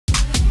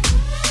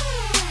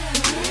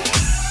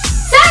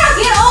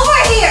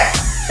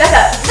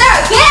Sarah,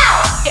 get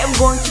out! I'm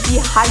going to be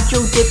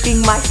hydro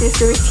dipping my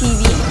sister's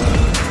TV.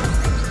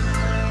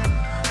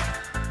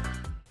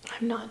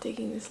 I'm not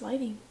digging this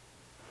lighting.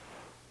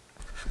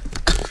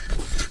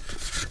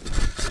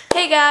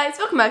 Hey guys,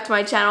 welcome back to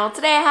my channel.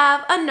 Today I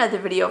have another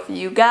video for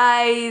you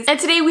guys. And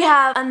today we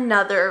have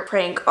another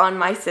prank on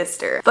my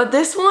sister. But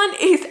this one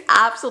is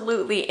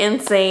absolutely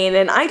insane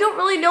and I don't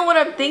really know what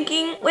I'm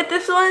thinking with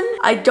this one.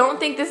 I don't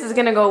think this is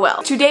gonna go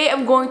well. Today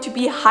I'm going to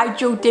be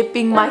hydro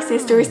dipping my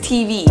sister's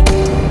TV.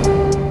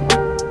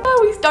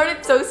 We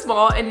started so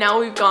small and now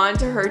we've gone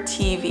to her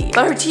TV.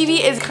 But her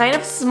TV is kind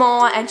of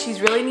small and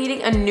she's really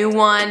needing a new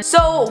one.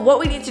 So what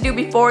we need to do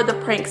before the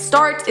prank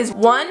starts is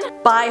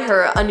 1, buy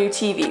her a new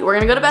TV. We're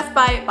gonna go to Best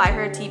Buy, buy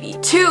her a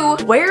TV.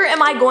 2, where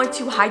am I going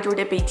to hydro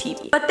dip a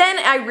TV? But then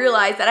I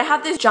realized that I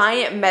have this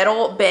giant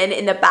metal bin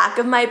in the back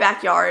of my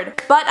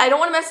backyard, but I don't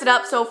want to mess it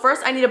up. So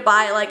first I need to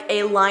buy like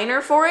a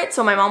liner for it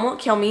so my mom won't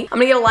kill me. I'm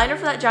gonna get a liner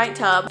for that giant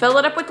tub, fill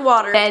it up with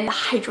water, then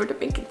hydro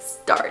dipping can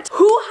start.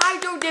 Who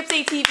hydro dips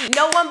a TV?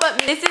 No one but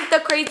me. This is the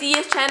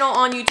craziest channel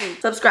on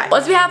YouTube. Subscribe.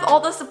 Once we have all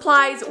the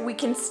supplies, we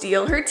can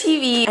steal her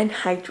TV and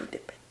hydro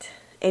dip it.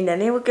 And then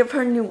they will give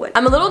her a new one.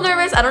 I'm a little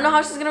nervous. I don't know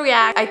how she's gonna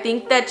react. I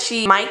think that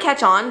she might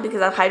catch on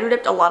because I've hydro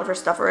dipped a lot of her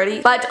stuff already.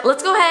 But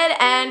let's go ahead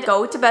and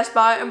go to Best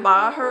Buy and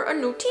buy her a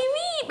new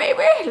TV,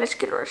 baby. Let's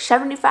get her a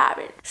 75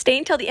 inch. Stay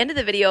until the end of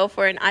the video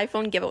for an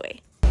iPhone giveaway.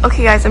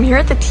 Okay guys, I'm here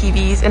at the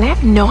TVs and I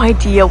have no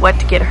idea what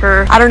to get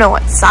her. I don't know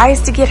what size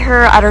to get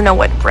her. I don't know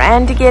what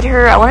brand to get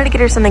her. I wanted to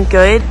get her something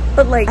good,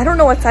 but like, I don't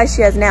know what size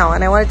she has now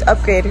and I wanted to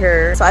upgrade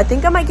her. So I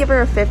think I might give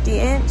her a 50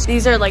 inch.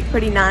 These are like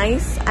pretty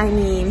nice. I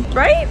mean,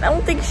 right? I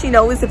don't think she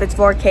knows if it's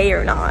 4K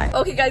or not.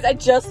 Okay guys, I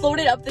just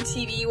loaded up the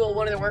TV, well,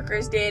 one of the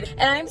workers did.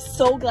 And I'm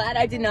so glad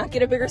I did not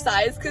get a bigger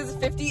size because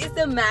 50 is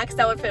the max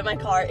that would fit my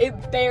car.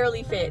 It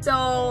barely fit. So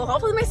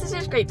hopefully my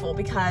sister's grateful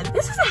because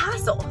this was a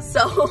hassle.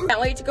 So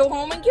can't wait to go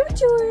home and give it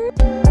to her.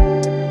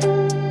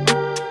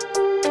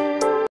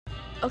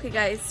 Okay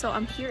guys, so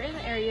I'm here in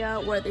the area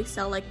where they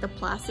sell like the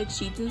plastic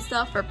sheets and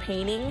stuff for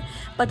painting,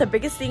 but the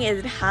biggest thing is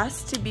it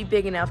has to be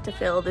big enough to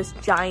fill this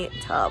giant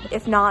tub.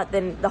 If not,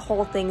 then the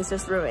whole thing is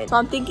just ruined. So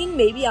I'm thinking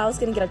maybe I was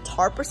gonna get a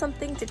tarp or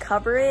something to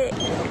cover it.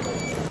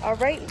 All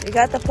right, we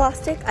got the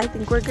plastic. I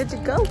think we're good to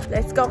go.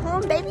 Let's go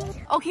home, baby.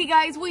 Okay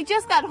guys, we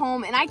just got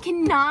home and I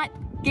cannot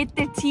get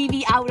the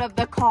TV out of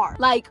the car.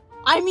 Like,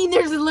 I mean,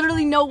 there's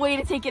literally no way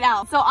to take it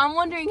out. So I'm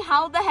wondering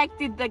how the heck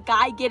did the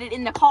guy get it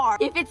in the car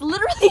if it's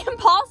literally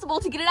impossible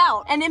to get it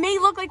out. And it may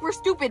look like we're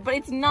stupid, but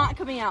it's not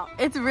coming out.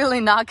 It's really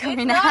not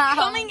coming out. It's not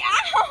coming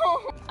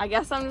out. I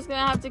guess I'm just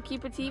gonna have to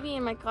keep a TV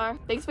in my car.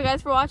 Thanks for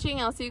guys for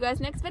watching. I'll see you guys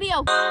next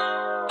video.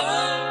 Oh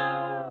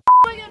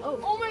my god.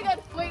 Oh my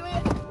god. Wait.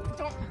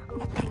 Don't.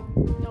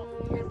 You're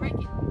gonna break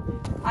it.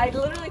 I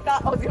literally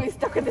thought I was gonna be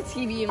stuck with the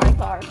TV in my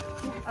car.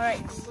 All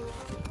right.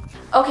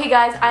 Okay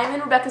guys, I'm in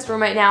Rebecca's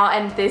room right now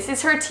and this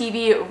is her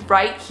TV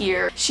right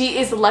here. She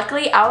is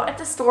luckily out at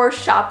the store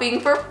shopping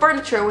for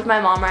furniture with my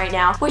mom right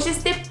now, which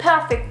is the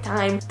perfect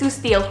time to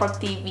steal her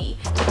TV.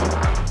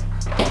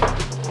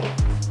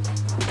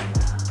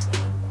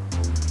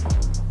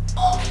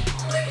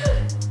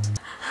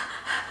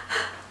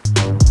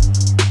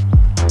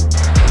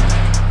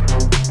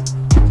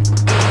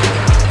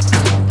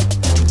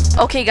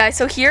 Okay guys,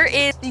 so here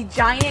is the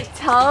giant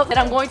tub that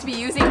I'm going to be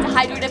using to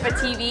hydro dip a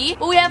TV.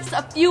 But we have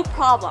a few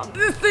problems.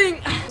 This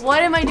thing,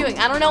 what am I doing?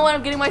 I don't know what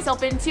I'm getting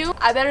myself into.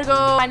 I better go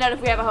find out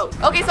if we have a hose.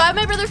 Okay, so I have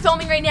my brother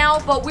filming right now,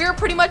 but we're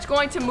pretty much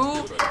going to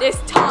move this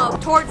tub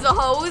towards the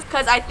hose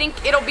because I think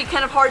it'll be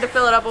kind of hard to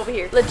fill it up over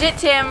here. Legit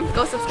Tim,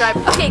 go subscribe.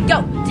 Okay,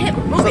 go, Tim,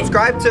 move it.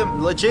 Subscribe to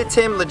Legit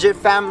Tim, Legit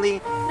Family,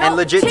 and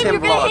Legit Tim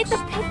you're gonna hit Vlogs. the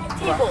picnic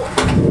table.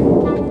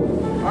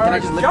 Can I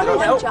just lift it up?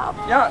 Good job.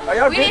 Yeah, are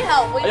y'all good? We need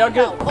help. We need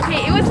help.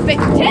 Okay, it was big.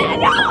 No!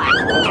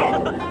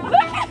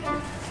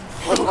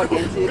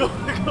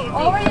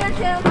 Over here, Tim.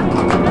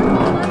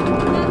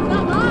 That's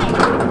not mine.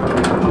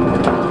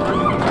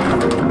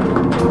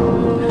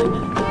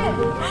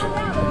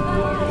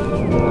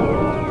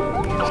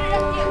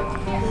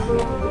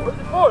 What's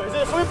it for? Is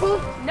it a swimming pool?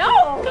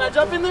 No. Can I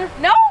jump in there?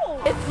 No.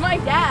 It's my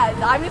dad's.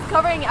 I'm just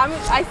covering.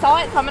 I saw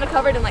it, so I'm gonna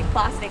cover it in like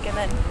plastic, and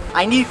then.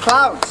 I need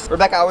clouds.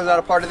 Rebecca, I was not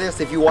a part of this.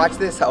 If you watch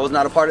this, I was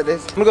not a part of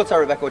this. I'm gonna go tell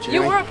Rebecca what you're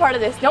doing. You were a part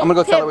of this. No, I'm gonna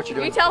go Tim, tell her what you're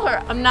doing. You tell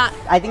her. I'm not.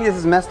 I think this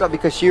is messed up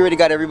because she already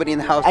got everybody in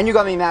the house, and you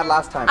got me mad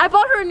last time. I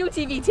bought her a new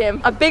TV,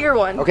 Tim. A bigger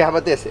one. Okay, how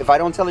about this? If I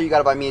don't tell her, you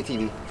gotta buy me a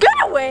TV. Get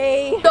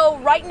away. So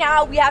right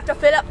now we have to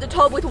fill up the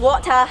tub with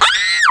water.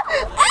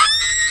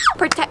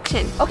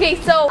 Protection. Okay,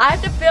 so I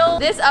have to fill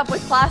this up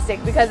with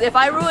plastic because if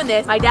I ruin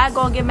this, my dad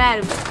gonna get mad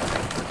at me.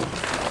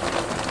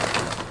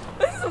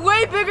 This is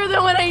way bigger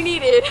than what I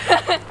needed.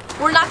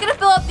 We're not gonna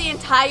fill up the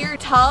entire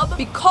tub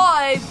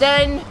because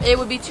then it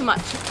would be too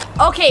much.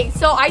 Okay,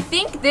 so I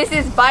think this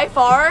is by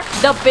far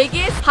the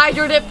biggest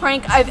hydro dip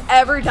prank I've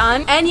ever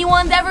done.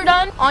 Anyone's ever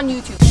done on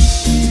YouTube.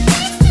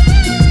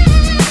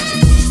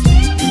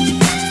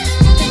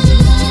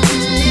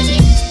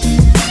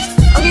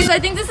 Okay, so So I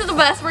think this is the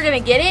best we're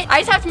gonna get it. I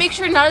just have to make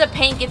sure none of the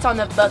paint gets on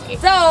the bucket.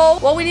 So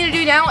what we need to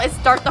do now is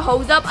start the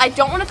hose up. I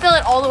don't want to fill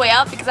it all the way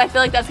up because I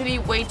feel like that's gonna be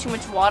way too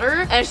much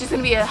water and it's just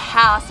gonna be a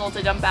hassle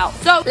to dump out.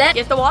 So let's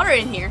get the water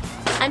in here.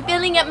 I'm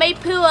filling up my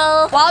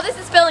pool. While this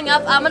is filling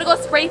up, I'm gonna go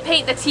spray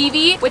paint the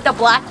TV with the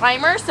black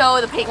primer so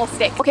the paint will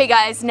stick. Okay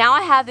guys, now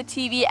I have the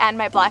TV and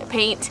my black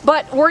paint,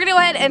 but we're gonna go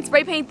ahead and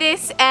spray paint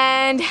this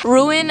and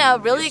ruin a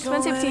really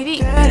expensive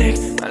TV.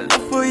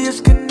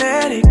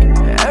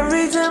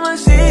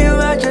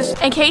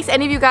 In case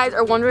any of you guys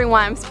are wondering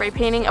why I'm spray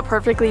painting a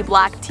perfectly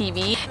black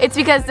TV, it's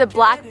because the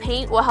black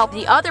paint will help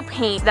the other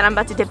paint that I'm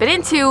about to dip it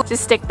into to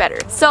stick better.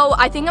 So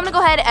I think I'm gonna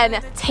go ahead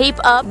and tape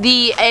up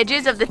the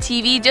edges of the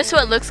TV just so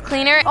it looks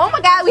cleaner. Oh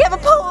my god, we have a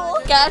pool!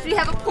 Guys, we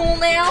have a pool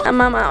now.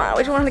 Mama,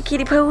 which one? The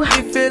kiddie pool?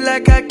 I feel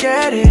like I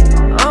get it.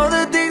 All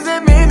the things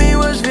that made me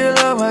was feel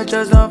love, I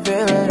just don't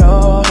feel it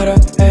all.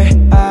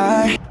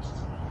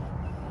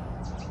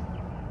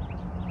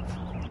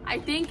 I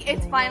think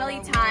it's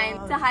finally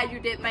time to hydro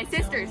dip my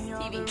sister's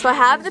TV. So I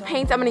have the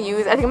paints I'm gonna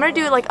use. I think I'm gonna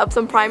do like up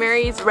some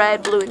primaries,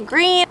 red, blue, and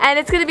green, and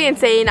it's gonna be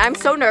insane. I'm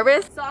so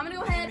nervous. So I'm gonna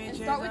go ahead and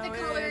start with the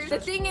colors. The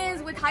thing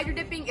is, with hydro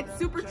dipping, it's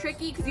super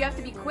tricky because you have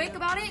to be quick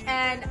about it,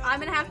 and I'm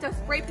gonna have to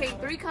spray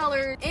paint 3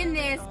 colors in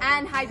this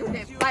and hydro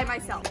dip by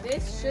myself.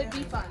 This should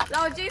be fun.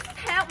 So just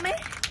help me.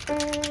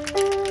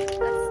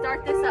 Let's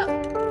start this up.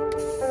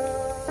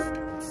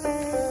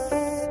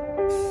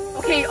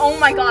 Okay, oh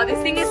my god, this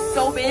thing is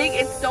so big,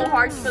 it's so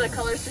hard for the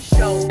colors to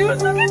show.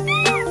 Dude, look at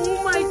this!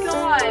 Oh my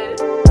god!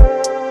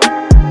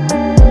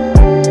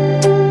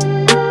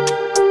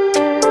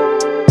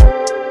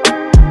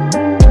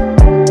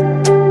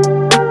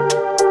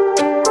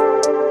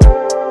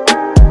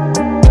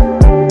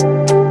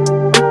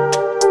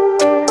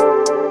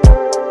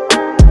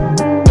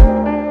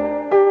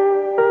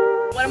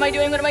 What am I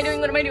doing? What am I doing?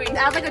 What am I doing?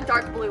 Add like a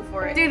dark blue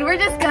for it. Dude, we're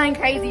just going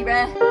crazy,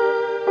 bruh.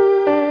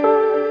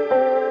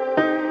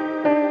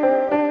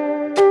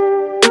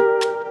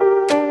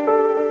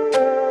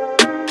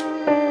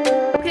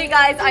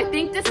 Guys, I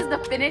think this is the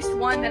finished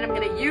one that I'm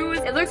gonna use.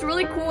 It looks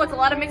really cool. It's a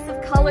lot of mix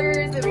of colors.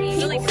 It's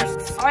really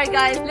nice. All right,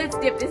 guys, let's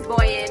dip this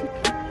boy in.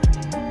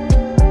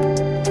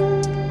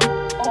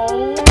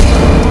 Oh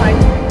my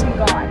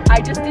god!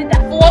 I just did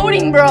that.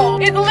 Floating, bro.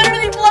 It's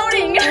literally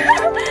floating.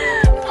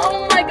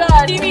 Oh my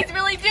god. TVs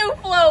really do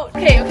float.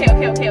 Okay.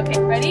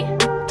 Ready?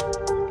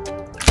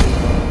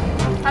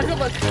 How does it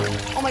look?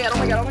 Oh my god. Oh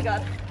my god. Oh my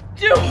god.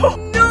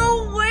 Dude,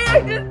 no way!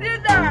 I just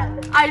did that.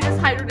 I just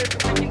hydro dipped the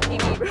freaking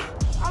TV, bro.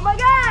 Oh my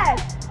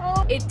god!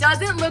 Oh. It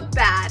doesn't look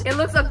bad. It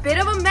looks a bit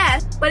of a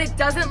mess, but it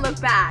doesn't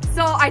look bad.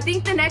 So I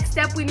think the next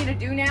step we need to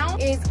do now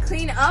is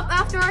clean up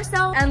after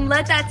ourselves and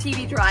let that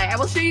TV dry. I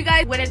will show you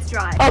guys when it's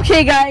dry.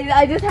 Okay guys,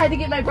 I just had to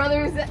get my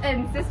brothers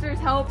and sisters'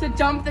 help to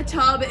dump the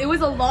tub. It was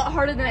a lot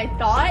harder than I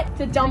thought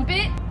to dump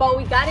it, but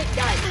we got it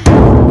done.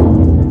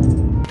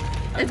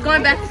 It's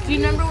going back. Do you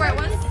remember where it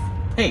was?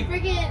 Hey,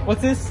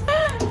 what's this?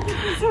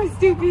 So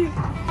stupid.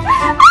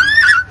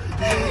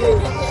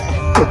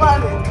 Come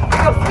on,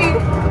 take up speed,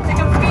 take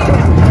up speed.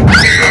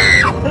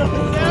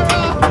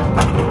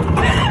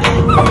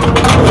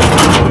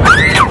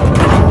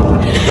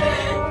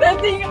 That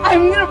thing,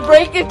 I'm gonna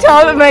break the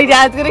tub and my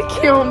dad's gonna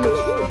kill me.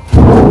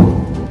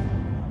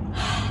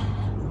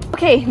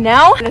 Okay,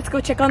 now let's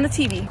go check on the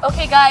TV.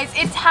 Okay guys,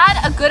 it's had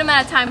a good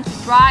amount of time to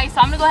dry, so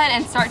I'm gonna go ahead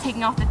and start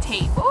taking off the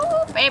tape.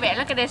 Ooh, baby,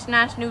 look at this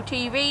nice new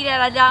TV that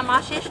I got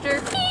my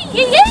sister.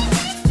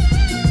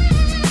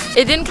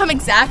 It didn't come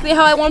exactly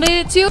how I wanted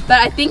it to, but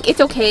I think it's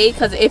okay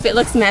because if it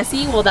looks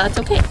messy, well, that's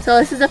okay. So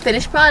this is a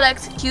finished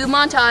product. Cue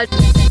montage.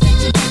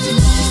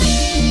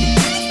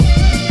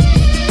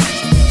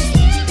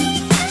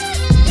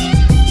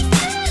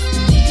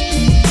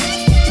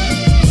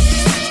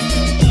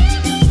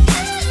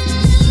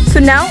 So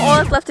now all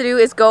that's left to do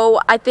is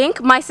go. I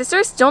think my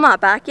sister's still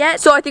not back yet.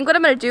 So I think what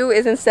I'm gonna do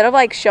is instead of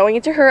like showing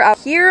it to her out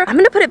here, I'm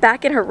gonna put it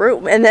back in her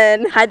room and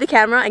then hide the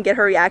camera and get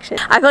her reaction.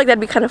 I feel like that'd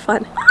be kind of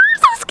fun.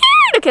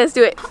 Okay, let's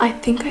do it. I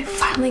think I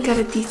finally got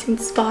a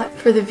decent spot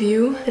for the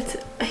view. It's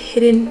a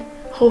hidden.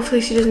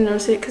 Hopefully she doesn't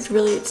notice it because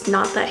really it's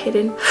not that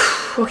hidden.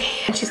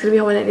 Okay, and she's gonna be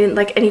home in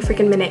like any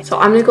freaking minute. So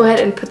I'm gonna go ahead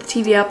and put the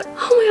TV up.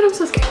 Oh my god, I'm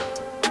so scared.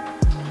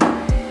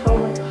 Oh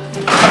my god.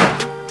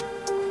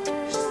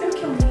 She's gonna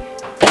kill me.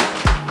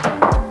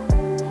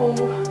 Oh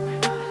my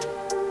god.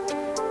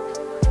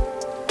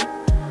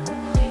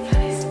 Okay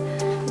guys,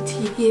 the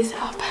TV is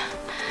up.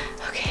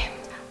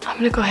 I'm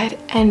gonna go ahead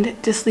and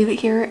just leave it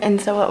here,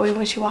 and so that way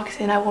when she walks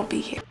in I won't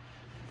be here.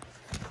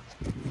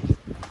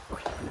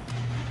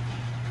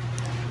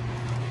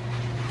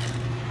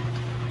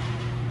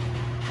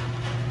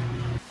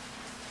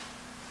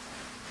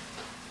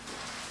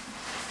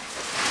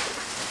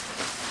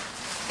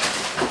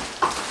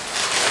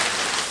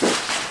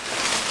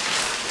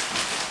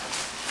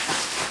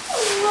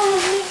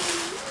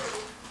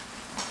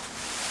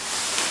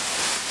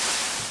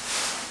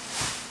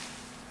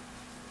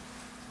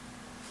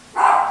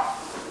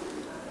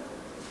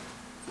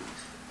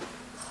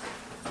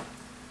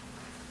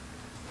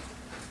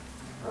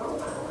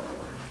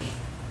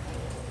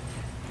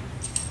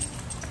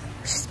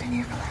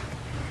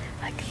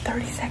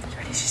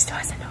 still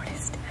hasn't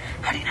noticed.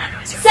 How do you not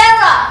notice?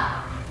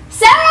 Sarah!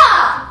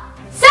 Sarah!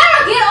 Sarah,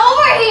 get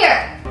over here!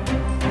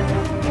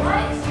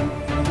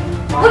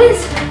 What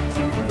is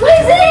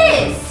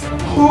this?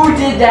 Who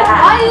did that?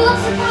 Why do you look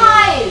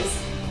surprised?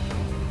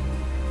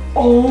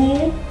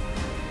 Oh.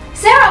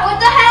 Sarah, what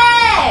the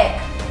heck?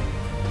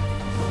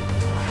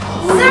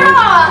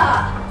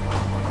 Sarah!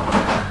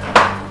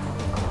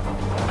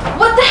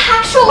 What the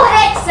actual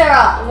heck,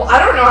 Sarah? Well, I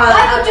don't know how that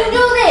Why would you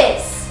happened. do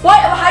this? What?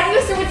 How do you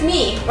assume it's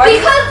me?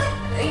 Because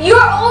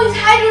you're always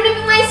hiding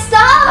my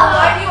stuff.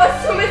 Why do you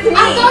assume it's me?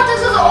 I thought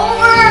this was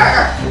over.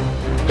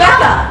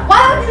 Becca. Why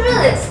would you do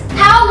this?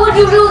 How would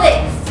you do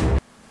this?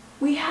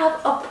 We have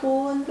a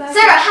pool in back.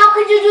 Sarah, how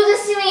could you do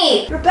this to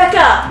me?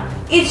 Rebecca,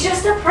 it's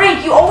just a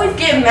prank. You always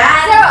get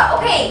mad. Sarah,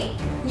 okay.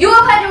 You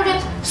have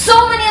hydro-dipped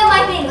so many of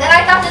my things and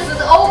I thought this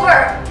was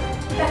over.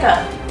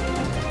 Becca,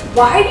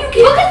 why do you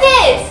get... Look at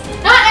this.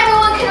 Not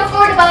everyone can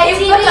afford to buy a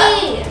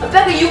TV.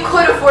 Becca, you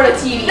could afford a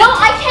TV. No,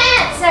 I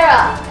can't,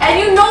 Sarah. And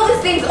you know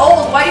this thing's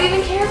old. Why do you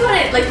even care about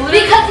it? Like,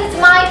 literally... Because it's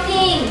my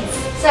things,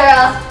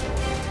 Sarah.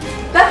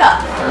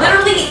 Becca,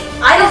 literally,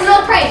 I It's don't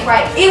no prank,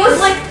 right? It was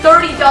like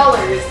 $30.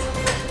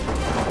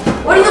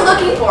 What are you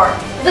looking for?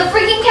 The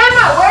freaking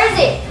camera, where is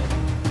it?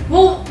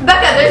 Well,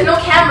 Becca, there's no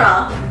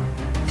camera.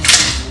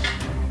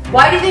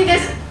 Why do you think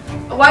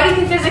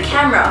there's a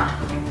camera?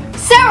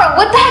 Sarah,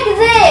 what the heck is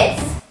this?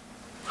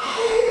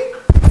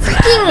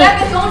 Freaking...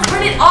 Becca, don't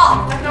turn it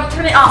off. Becca, don't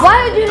turn it off.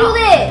 Why would you do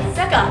this?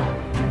 Becca,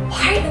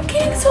 why are you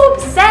getting so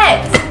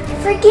upset?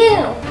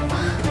 Freaking...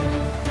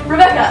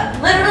 Rebecca,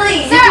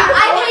 literally. Sarah,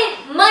 I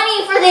paid money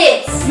for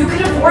this. You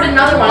could afford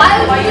another one. Why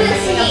would Why you are do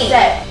this to getting me?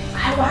 upset?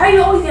 Why are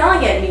you always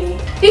yelling at me?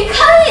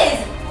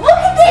 Because, look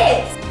at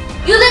this.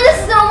 You think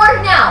this is gonna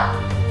work now?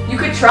 You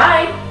could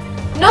try.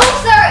 No,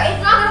 sir,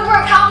 it's not gonna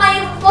work. How am I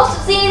even supposed to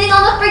see anything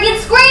on the freaking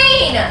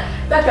screen?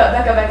 Becca.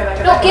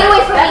 No, get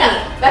away from me.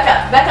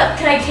 Becca,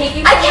 can I take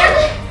you? I can't.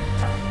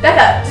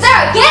 Becca,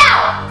 Sarah, get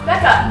out.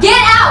 Becca, Get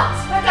out.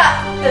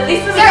 at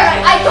least this is Sarah,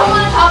 right. I don't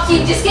want to talk to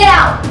you. Just get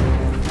out.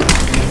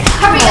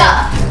 Hurry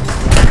up.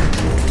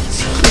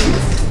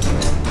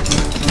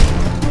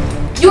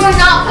 You are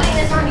not putting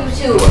this on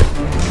YouTube.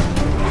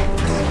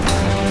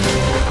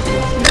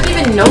 You don't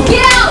even know.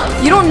 Get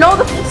out. You don't know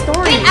the full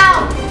story. Get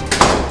out.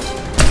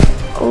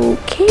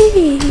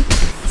 Okay.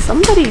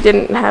 Somebody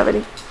didn't have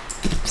any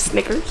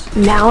Snickers.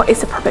 Now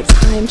is the perfect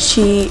time.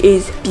 She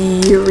is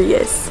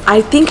furious.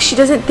 I think she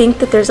doesn't think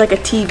that there's like a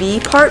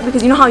TV part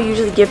because you know how I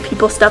usually give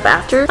people stuff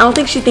after? I don't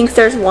think she thinks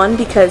there's one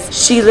because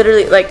she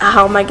literally like,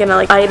 how am I gonna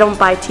like, I don't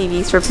buy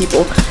TVs for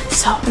people.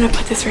 So I'm gonna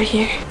put this right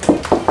here.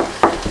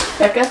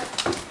 Becca?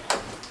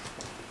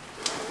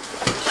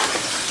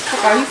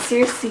 Are you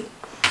seriously?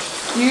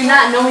 Do you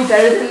not know me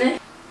better than this?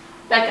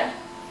 Becca?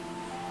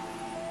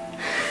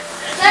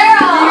 Sarah.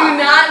 Do you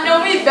not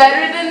know me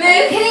better than Are you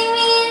this? kidding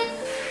me?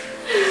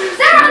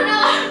 Sarah,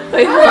 no.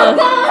 Wait, hold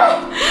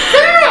on.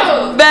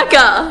 Sarah.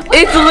 Becca,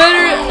 it's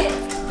literally...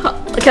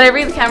 Can I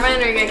read the camera in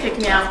or are you gonna kick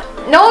me out?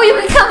 No, you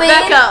can come in.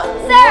 Becca,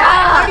 Sarah.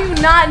 how do you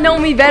not know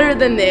me better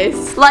than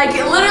this? Like,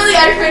 literally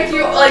I prank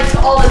you like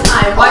all the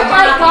time. Why Oh do you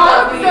my not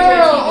God, think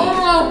Sarah. about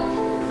me?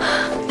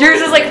 Oh.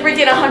 Yours is like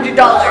freaking $100.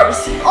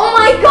 Oh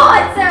my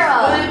God,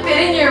 Sarah. Will it fit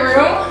in your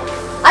room?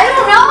 I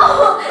don't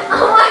know.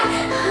 Oh my.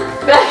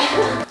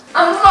 Becca,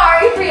 I'm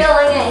sorry for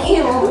yelling at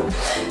you.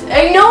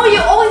 I know you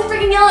always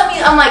freaking yell at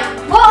me. I'm like,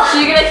 Well, so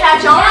you're gonna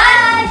catch on?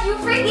 yeah, you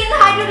freaking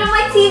hid it on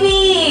my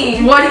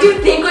TV. What did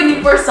you think when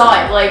you first saw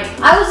it? Like,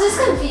 I was just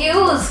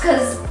confused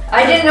because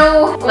I didn't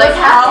know what Like was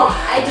how?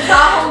 happening. I just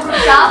got home from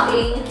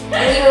shopping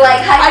and you were like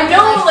I hiding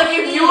know, my like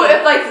TV.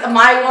 if like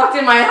I walked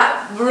in my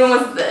room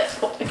with the,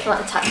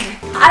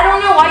 I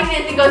don't know why you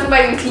didn't think I was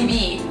buying a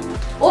TV.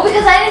 Well,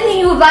 because I didn't think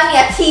you would buy me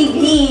a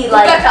TV.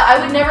 Like, Becca,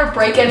 I would never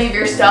break any of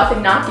your stuff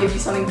and not give you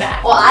something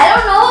back. well, I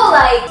don't know.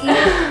 Like,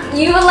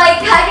 you like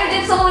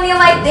hydrogen so many of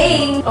my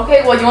things.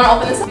 Okay, well, you want to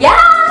open this? Yeah.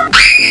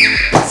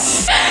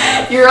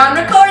 You're on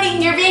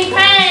recording. You're being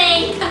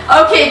pranked.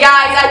 Okay,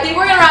 guys, I think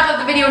we're gonna wrap up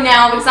the video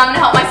now because I'm gonna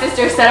help my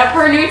sister set up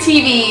her new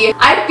TV.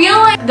 I feel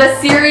like the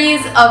series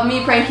of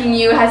me pranking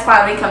you has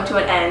finally come to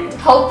an end.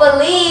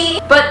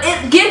 Hopefully. But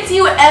it gets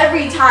you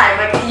every time.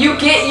 Like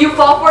you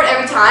fall for it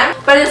every time.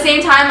 But at the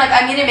same time, like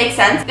I mean it makes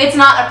sense. It's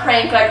not a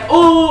prank like,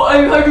 oh,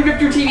 I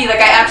hydro-dipped your TV. Like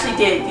I actually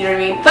did, you know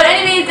what I mean? But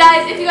anyways,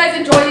 guys, if you guys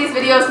enjoy these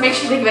videos, make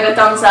sure to give it a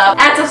thumbs up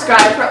and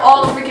subscribe for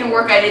all the freaking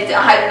work I did to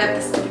hydro-dip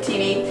this stupid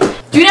TV.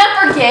 Do not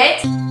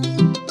forget.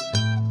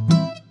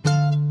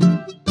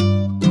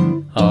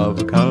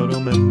 Avocado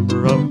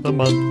Member of the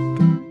Month.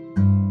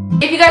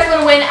 If you guys want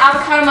to win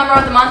Avocado Member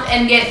of the Month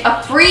and get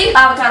a free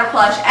avocado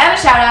plush and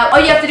a shout out, all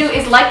you have to do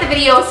is like the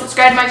video,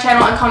 subscribe to my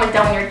channel, and comment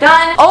down when you're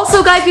done.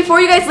 Also, guys, before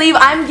you guys leave,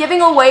 I'm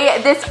giving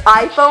away this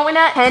iPhone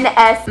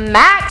XS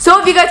Max. So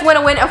if you guys want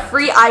to win a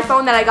free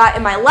iPhone that I got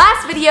in my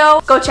last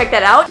video, go check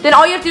that out. Then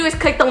all you have to do is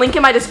click the link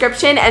in my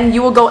description and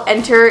you will go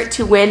enter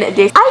to win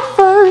this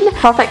iPhone.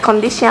 Perfect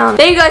condition.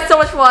 Thank you guys so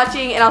much for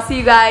watching and I'll see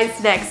you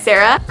guys next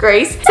Sarah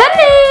Grace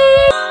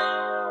Saturday.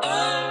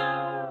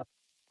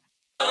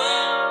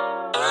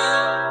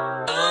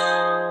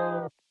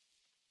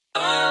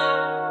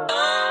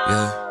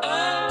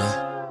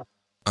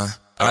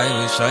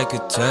 I wish I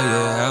could tell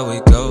you how we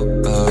go,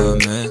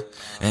 man.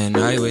 And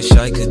I wish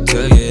I could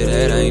tell you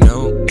that I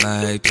know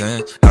my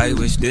plan. I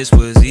wish this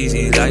was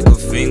easy like a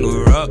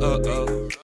finger up.